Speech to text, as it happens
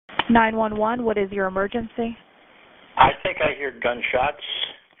911, what is your emergency? I think I hear gunshots.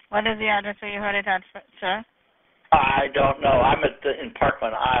 What is the address where you heard it at, sir? I don't know. I'm in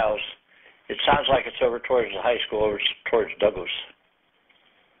Parkland, Isles. It sounds like it's over towards the high school, over towards Douglas.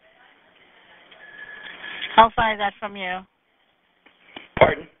 How far is that from you?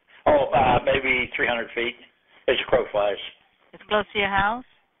 Pardon? Oh, maybe 300 feet. As a crow flies. It's close to your house?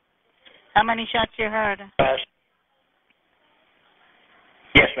 How many shots you heard?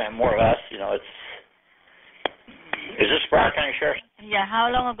 Yes, ma'am, more or less. You know, it's... Is this Broward County Sheriff? Yeah, how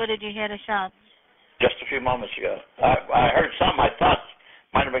long ago did you hear the shots? Just a few moments ago. I heard some I thought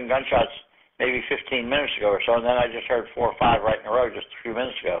might have been gunshots maybe 15 minutes ago or so, and then I just heard 4 or 5 right in a row just a few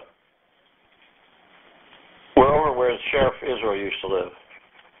minutes ago. We're over where the Sheriff Israel used to live,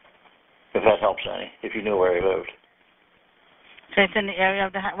 if that helps any, if you knew where he lived. So it's in the area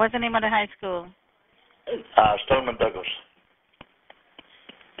of the... What's the name of the high school? Stoneman Douglas.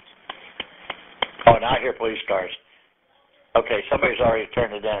 Oh, now I hear police cars. Okay, somebody's already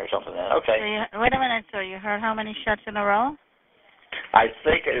turned it in or something then. Okay. So wait a minute, sir. You heard how many shots in a row? I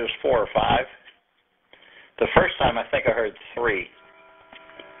think it was 4 or 5. The first time I think I heard 3.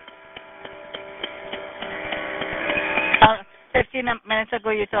 15 minutes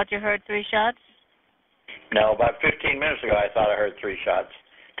ago you thought you heard 3 shots? No, about 15 minutes ago I thought I heard 3 shots.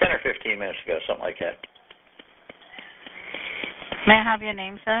 10 or 15 minutes ago, something like that. May I have your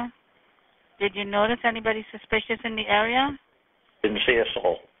name, sir? Did you notice anybody suspicious in the area? Didn't see a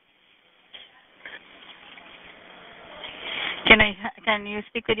soul. Can you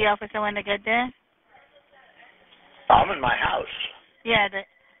speak with the officer when they get there? I'm in my house. Yeah,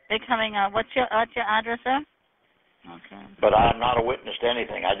 they're coming out. What's your address, sir? Okay. But I'm not a witness to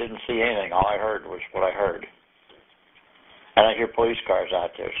anything. I didn't see anything. All I heard was what I heard. And I hear police cars out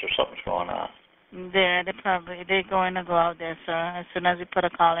there, so something's going on. They're going to go out there, sir, as soon as we put a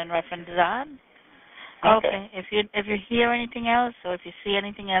call in reference to that. Okay. If you hear anything else or if you see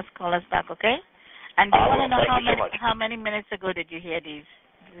anything else, call us back, okay? And do you want to know how many minutes ago did you hear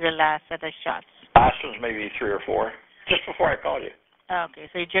the last set of shots? Last was maybe 3 or 4, just before I called you. Okay,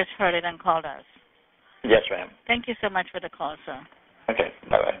 so you just heard it and called us. Yes, ma'am. Thank you so much for the call, sir. Okay,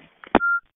 bye-bye.